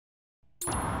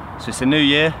So it's a new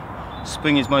year,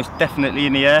 spring is most definitely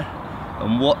in the air,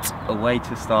 and what a way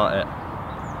to start it.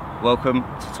 Welcome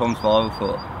to Tom's Viral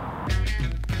Thought.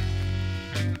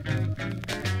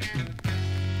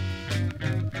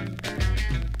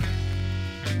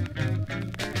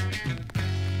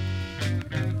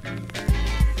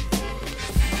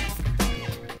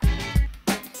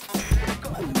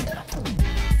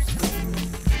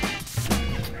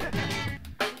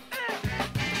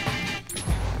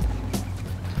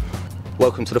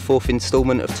 Welcome to the fourth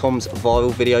instalment of Tom's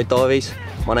Viral Video Diaries.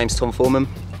 My name's Tom Foreman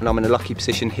and I'm in a lucky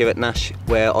position here at Nash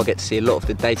where I get to see a lot of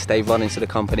the day-to-day runnings of the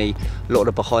company, a lot of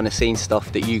the behind-the-scenes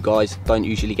stuff that you guys don't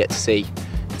usually get to see,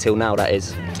 until now that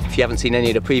is. If you haven't seen any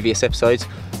of the previous episodes,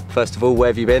 first of all, where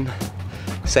have you been?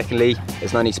 Secondly,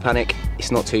 there's no need to panic,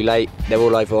 it's not too late. They're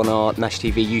all over on our Nash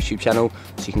TV YouTube channel,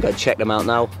 so you can go check them out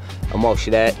now. And whilst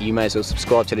you're there, you may as well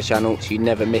subscribe to the channel so you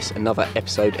never miss another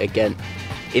episode again.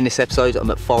 In this episode,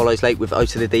 I'm at Farlow's Lake with O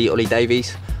to the D, Ollie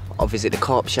Davies. I'll visit the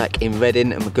Carp Shack in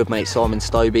Reading and my good mate Simon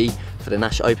Stobie for the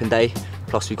Nash Open Day.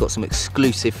 Plus we've got some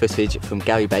exclusive footage from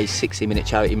Gary Bay's 60-minute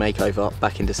charity makeover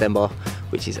back in December,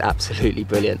 which is absolutely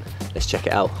brilliant. Let's check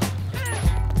it out.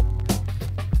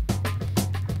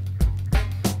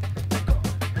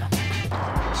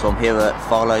 So I'm here at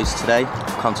Farlow's today.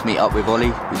 I've come to meet up with Ollie,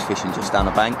 who's fishing just down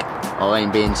the bank. Our aim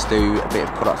being to do a bit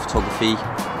of product photography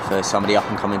for some of the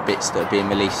up-and-coming bits that are being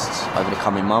released over the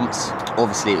coming months.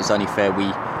 Obviously it was only fair we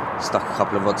stuck a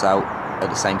couple of rods out at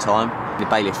the same time. The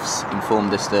bailiffs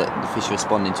informed us that the fish are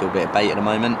responding to a bit of bait at the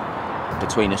moment.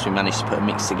 Between us we managed to put a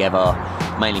mix together,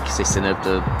 mainly consisting of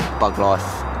the Bug Life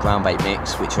ground bait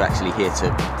mix, which we're actually here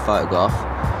to photograph,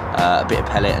 a bit of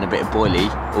pellet and a bit of boilie,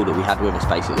 all that we had with us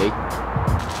basically.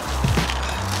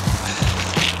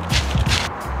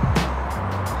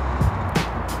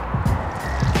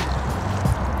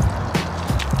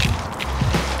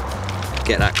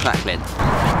 Get that crackling.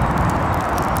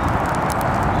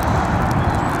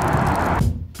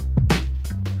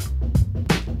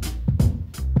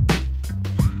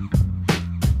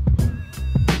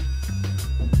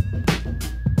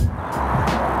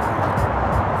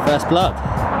 First blood.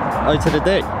 O to the D.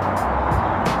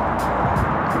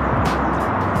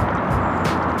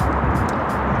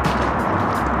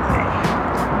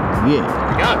 Yeah. Here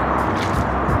we go.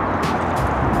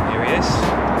 Here he is.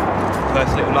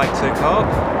 First little lake 2 carp,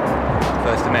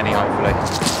 first of many hopefully.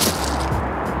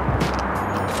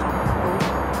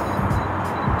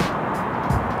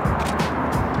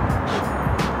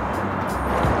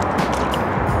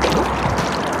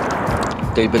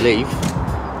 Do believe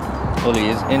Ollie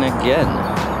is in again.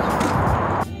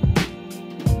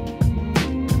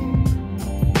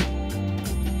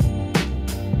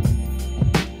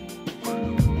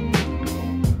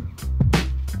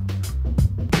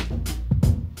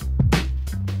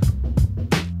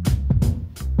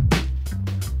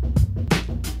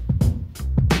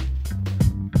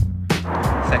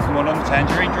 Second one on the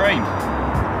Tangerine Dream.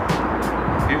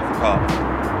 Beautiful carp.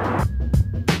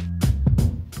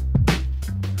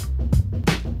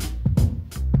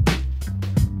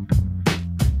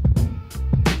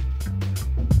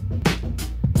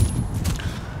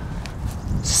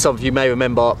 Some of you may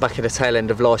remember back at the tail end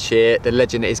of last year, the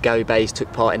legend that is Gary Bays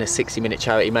took part in a 60-minute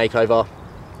charity makeover.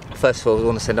 First of all, I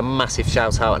want to send a massive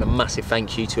shout out and a massive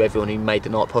thank you to everyone who made the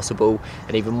night possible,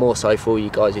 and even more so for all you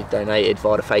guys who donated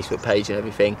via the Facebook page and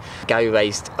everything. Gary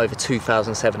raised over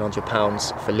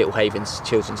 £2,700 for Little Havens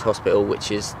Children's Hospital,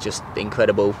 which is just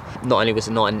incredible. Not only was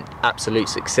the night an absolute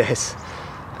success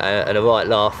and a right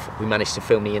laugh, we managed to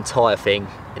film the entire thing,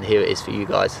 and here it is for you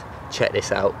guys. Check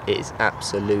this out, it is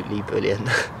absolutely brilliant.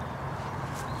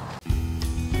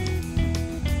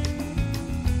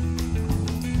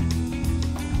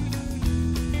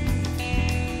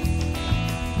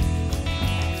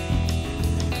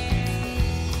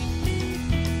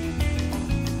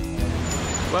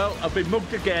 Well, I've been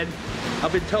mugged again.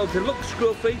 I've been told to look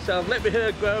scruffy, so I've let my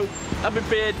hair grow, had my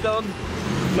beard done.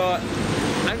 Like,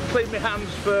 I haven't cleaned my hands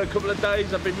for a couple of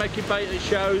days. I've been making bait at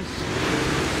shows,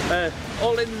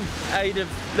 all in aid of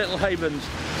Little Havens.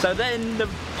 So then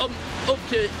they've up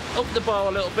the bar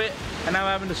a little bit, and now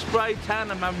I'm having a spray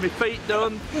tan, I'm having my feet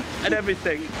done and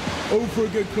everything. All for a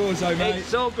good cause though, mate.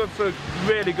 It's all good for a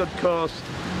really good cause.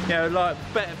 You know, like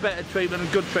better treatment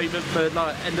and good treatment for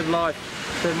like end of life,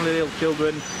 terminally ill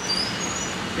children.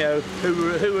 You know,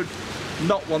 who would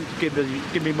not want to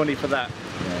give me money for that?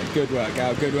 Yeah, good work,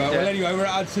 Al, good work. Yeah. Well, anyway, we're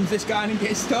at Adson's. Let's go and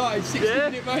get started.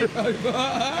 60-minute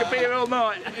makeover. Could be here all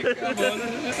night. Come on.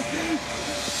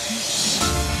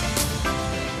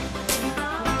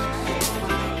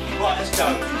 Right, let's go.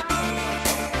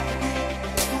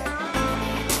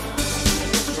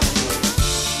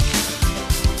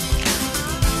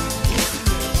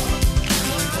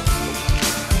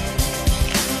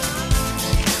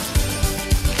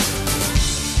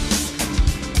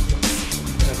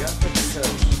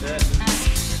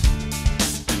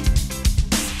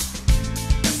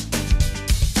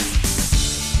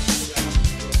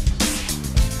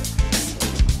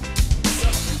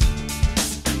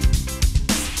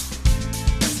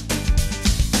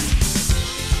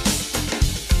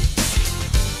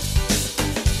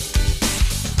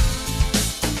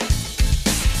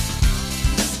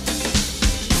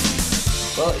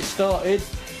 Well, it started.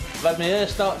 I've had my hair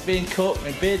started being cut,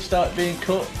 my beard started being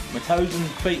cut, my toes and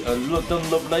feet are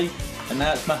done lovely, and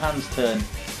now it's my hands' turn.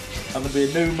 I'm going to be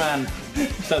a new man,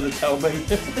 so they tell me.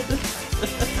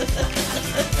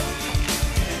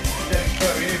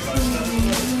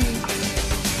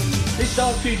 These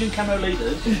Dark Fusion camo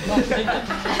leaders.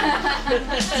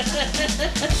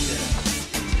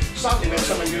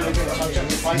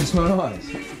 It's my eyes.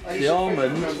 The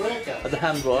almond of the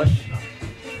hand wash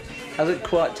hasn't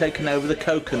quite taken over the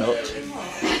coconut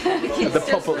of the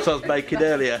pop-ups I was making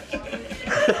earlier.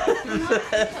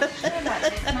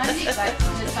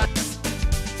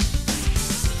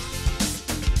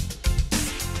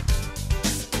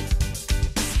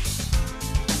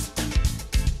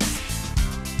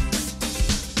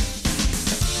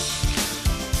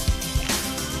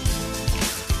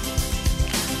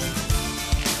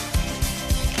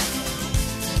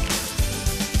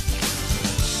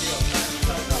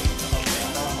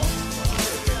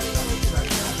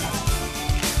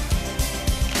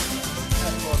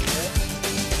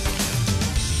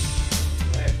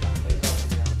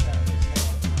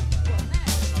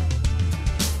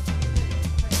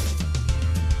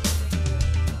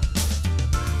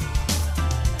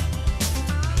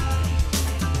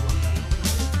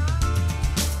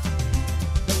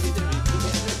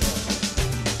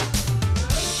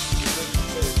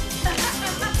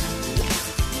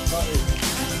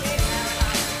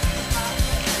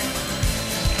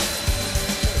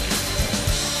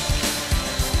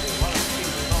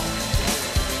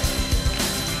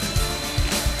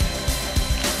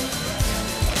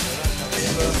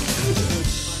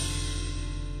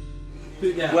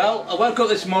 Well, I woke up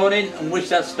this morning and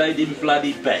wished I'd stayed in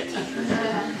bloody bed.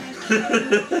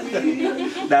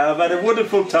 Now, I've had a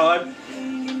wonderful time.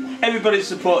 Everybody's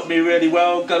supported me really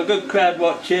well, got a good crowd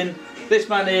watching. This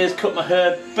man here has cut my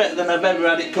hair better than I've ever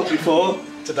had it cut before.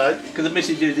 Today? Because the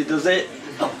missus usually does it.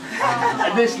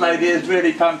 And this lady has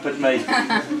really pampered me.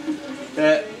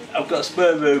 I've got a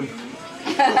spare room.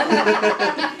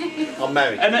 I'm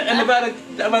married. And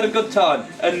I've had a good time.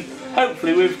 And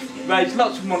hopefully we've raised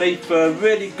lots of money for a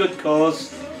really good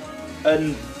cause,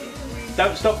 and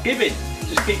don't stop giving,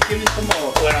 just keep giving some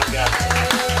more. Well done.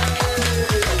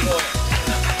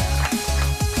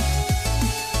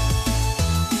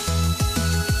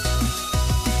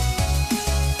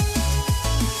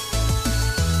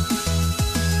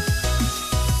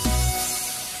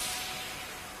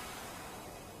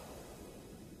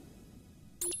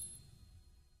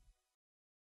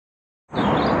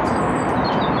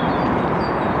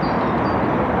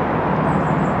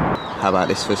 How about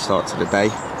this for a start to the day?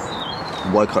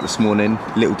 Woke up this morning,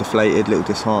 a little deflated, a little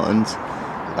disheartened.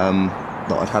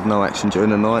 That I'd had no action during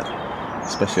the night,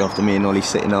 especially after me and Ollie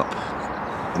sitting up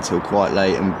until quite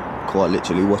late and quite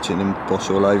literally watching him bosh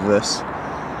all over us.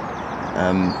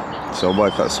 So I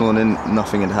woke up this morning,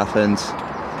 nothing had happened,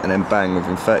 and then bang,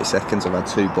 within 30 seconds I've had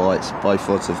 2 bites, both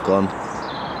rods have gone.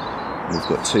 We've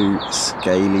got 2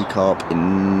 scaly carp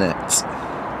in net.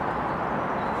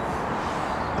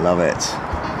 Love it.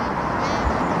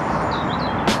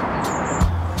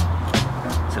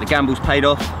 So the gamble's paid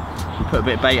off. We put a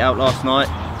bit of bait out last night,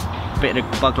 a bit of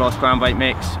the bug life ground bait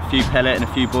mix, a few pellet and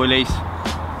a few boilies,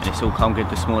 and it's all come good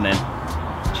this morning.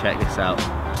 Check this out.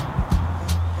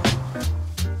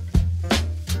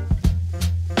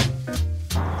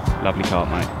 Lovely carp,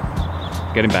 mate.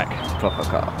 Get him back. Proper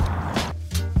carp.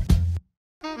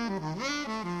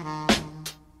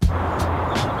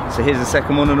 So here's the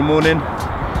second one in the morning.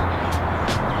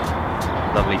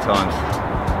 Lovely times.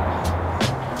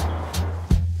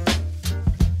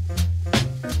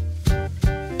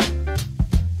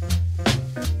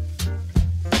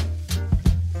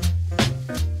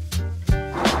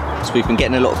 So we've been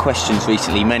getting a lot of questions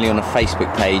recently, mainly on a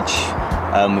Facebook page,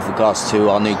 with regards to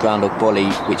our new Groundhog Brolly,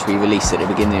 which we released at the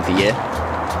beginning of the year.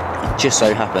 It just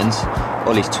so happens,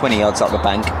 Ollie's 20 yards up the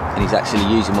bank, and he's actually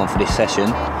using one for this session.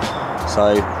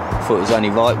 So I thought it was only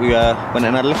right we went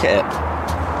and had a look at it.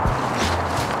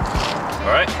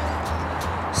 Alright.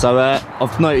 So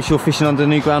I've noticed you're fishing under the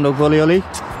new Groundhog Brolly, Ollie.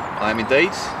 I am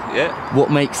indeed, yeah.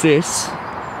 What makes this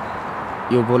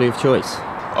your brolly of choice?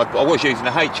 I was using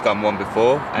a H-gun one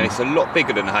before, and it's a lot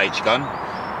bigger than a H-gun.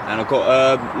 And I've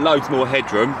got loads more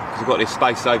headroom, because I've got this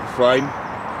space saver frame.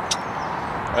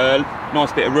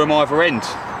 Nice bit of room either end.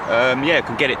 Yeah, I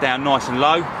can get it down nice and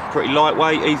low, pretty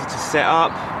lightweight, easy to set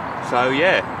up. So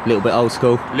yeah. A little bit old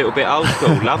school. A little bit old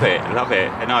school, love it, love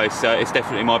it. I know it's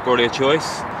definitely my brolly of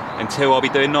choice, until I'll be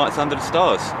doing nights under the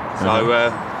stars. So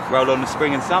roll on the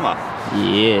spring and summer.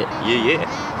 Yeah. Yeah, yeah.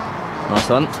 Nice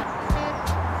one.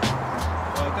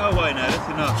 Right, go away now, that's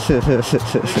enough. enough. Leave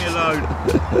me alone.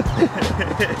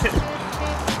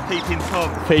 Peeping Tom.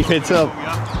 Peeping Tom.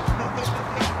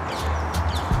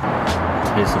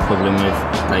 Here's the problem with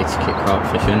later kick carp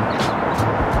fishing.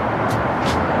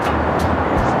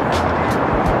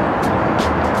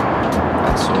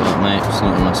 That's alright mate, it's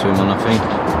not in my swim or nothing.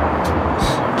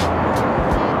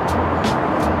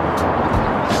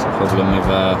 It's the problem with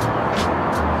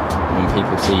when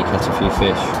people see you catch a few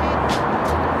fish.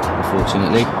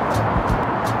 Unfortunately.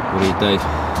 What do you do?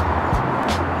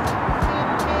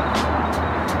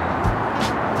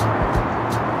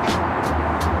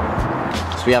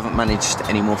 So we haven't managed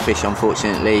any more fish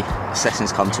unfortunately. The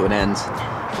session's come to an end.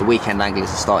 The weekend anglers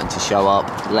are starting to show up.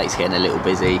 The lake's getting a little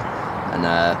busy and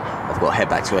I've got to head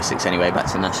back to Essex anyway,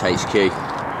 back to Nash HQ.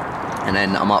 And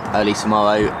then I'm up early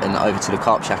tomorrow and over to the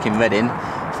Carp Shack in Reading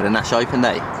for the Nash Open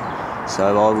Day.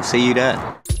 So I will see you there.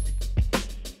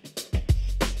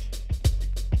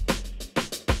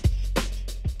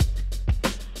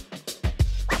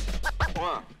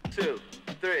 One, two,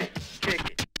 three, kick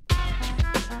it.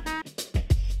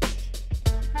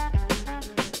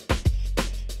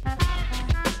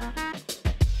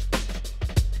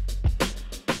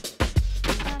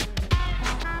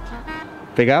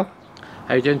 Big Al?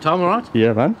 How you doing, Tom? All right?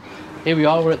 Yeah, man. Here we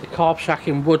are. We're at the Carp Shack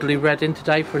in Woodley, Reading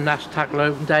today for a Nash Tackle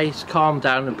Open Day. It's calmed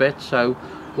down a bit, so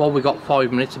while we got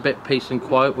 5 minutes, a bit peace and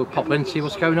quiet, we'll pop in and see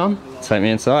what's going on. Take me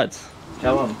inside.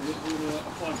 Go on.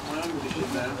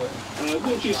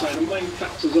 What do you say the main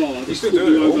factors are? You still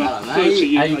do it all. How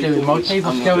you doing, Mikey?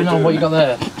 What's going on? What you got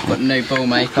there? Got a new ball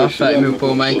maker, 30mm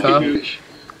ball maker.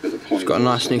 It's got a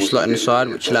nice new slot in the side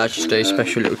which allows you to do a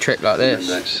special little trick like this.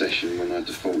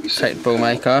 Take the ball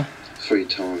maker,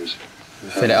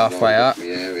 fill it halfway up,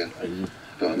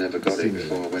 But I never got it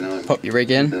before I went home. pop your rig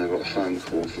in, Then I got a phone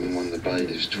call from one of the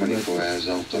bailiffs 24 hours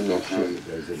after I got home.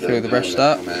 fill the rest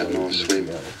up, I had my swim.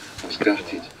 I was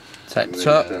gutted. take the I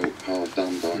top, really felt hard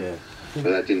done by. But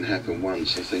that didn't happen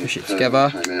once. I think push it Perth together,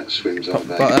 came out swims pop I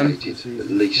the bottom, vacated at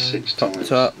least 6 pop the times.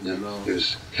 top. Yeah, it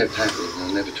was kept happening.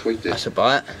 I never tweaked it. That's a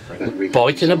bite. That rig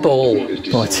Biting a ball. was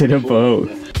designed Biting a ball.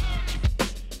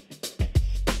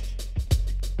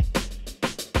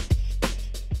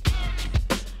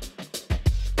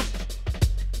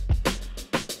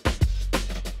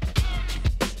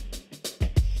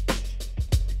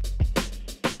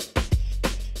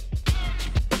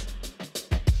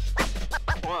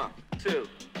 One, two,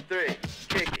 three,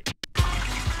 kick it.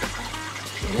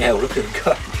 Yeah, look at him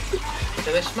go.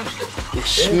 So they smashed it. You're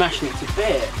smashing it to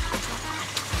bit.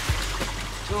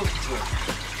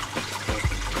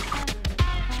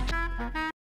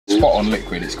 Spot on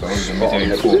liquid it's called, and we're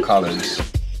doing 4 colours.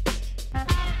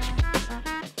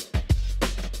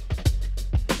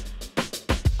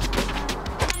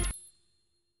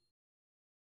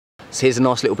 So here's a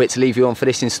nice little bit to leave you on for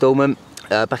this instalment.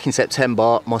 Back in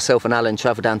September, myself and Alan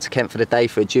travelled down to Kent for the day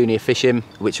for a junior fishing,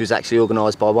 which was actually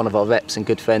organised by one of our reps and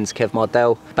good friends, Kev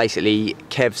Mardell. Basically,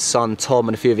 Kev's son Tom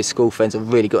and a few of his school friends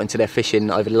have really got into their fishing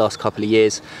over the last couple of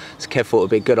years. So Kev thought it would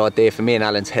be a good idea for me and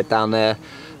Alan to head down there,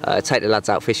 take the lads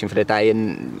out fishing for the day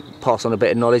and pass on a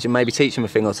bit of knowledge and maybe teach them a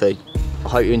thing or two. I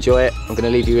hope you enjoy it. I'm going to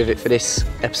leave you with it for this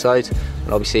episode,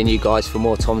 and I'll be seeing you guys for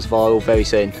more Tom's Viral very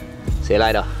soon. See you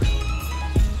later.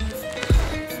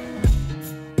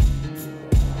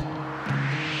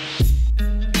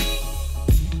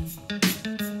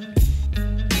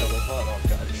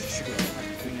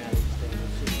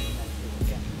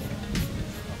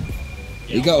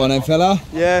 You got one then, fella?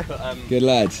 Yeah. Good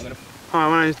lad. Hi,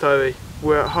 my name's Toby.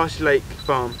 We're at Harsey Lake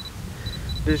Farm.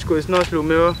 We've just got this nice little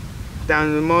mirror down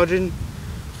in the margin,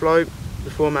 float,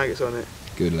 the 4 maggots on it.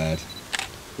 Good lad.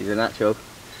 He's a natural.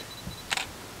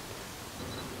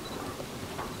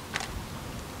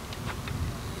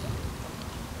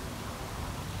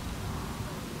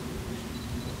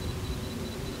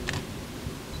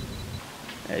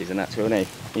 Yeah, he's a natural, isn't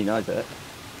he? He knows it.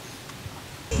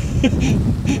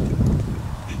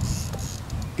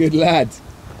 Good lad.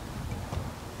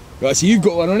 Right, so you've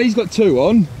got one on, he's got 2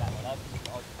 on.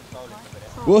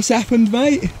 What's happened,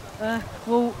 mate?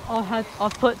 Well,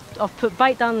 I've put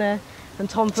bait down there, and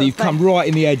Tom put. So you've come right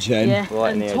in the edge then? Yeah,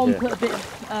 Right in and the Tom edge, put a bit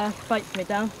of bait for me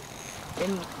down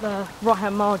in the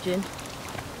right-hand margin.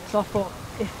 So I thought,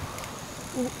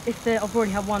 if there, I've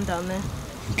already had one down there,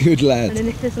 Good and lad. then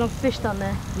if there's another fish down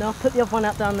there, then I'll put the other one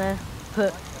out down there,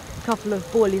 put a couple of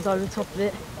boilies over the top of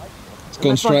it. It's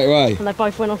gone straight away. And they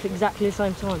both went off at exactly the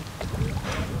same time.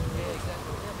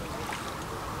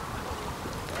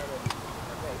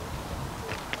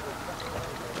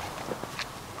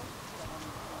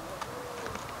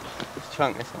 It's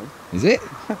chunk, this one. Is it?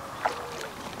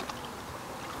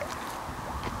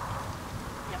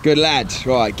 Good lad.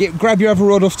 Right, grab your other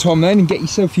rod off Tom then and get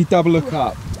yourself your double hook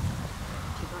up.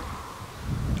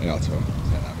 Yeah, Tom.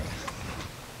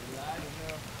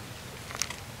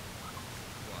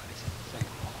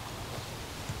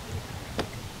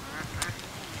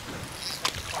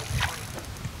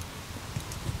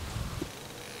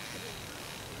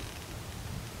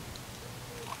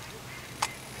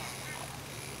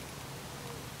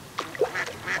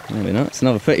 Maybe not. It's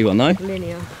another pretty one though.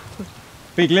 Linear.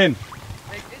 Big Lynn.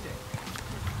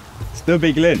 Still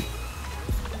Big Lynn.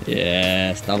 Yeah,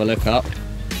 let's have a look up.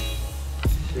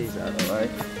 She's out of the way.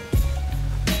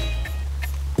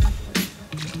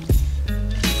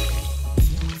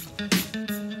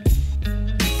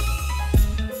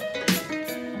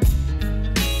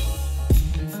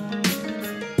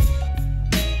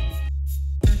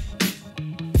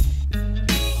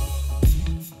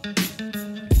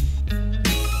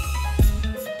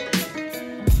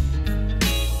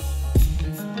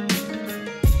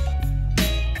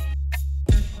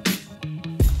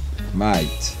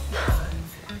 Mate.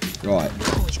 Right.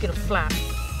 Oh, it's gonna flap.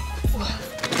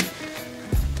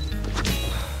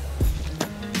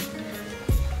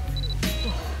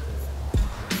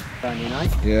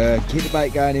 Yeah, keep the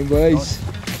bait going in, boys.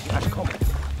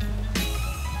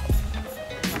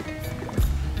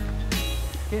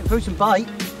 Getting through some bait. I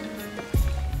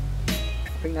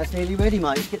think that's nearly ready,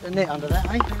 mate. Let's get the net under that,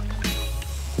 eh?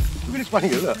 Look at this one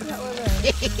here, look.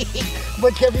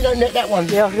 But Kev, you don't net that one.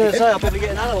 Yeah, I was going to say, I'll probably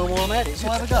get another one while I'm at it, so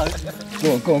have a go.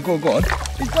 Go on.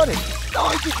 He's got it. Oh,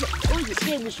 he's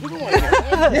scared me swim away.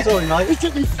 Sorry, mate. It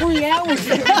took me 3 hours.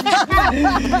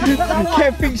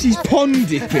 Kev thinks he's pond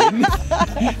dipping.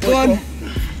 Go on.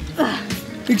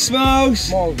 Big smiles.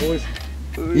 Smile, boys.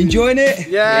 You enjoying it?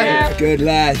 Yeah. Good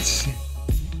lads.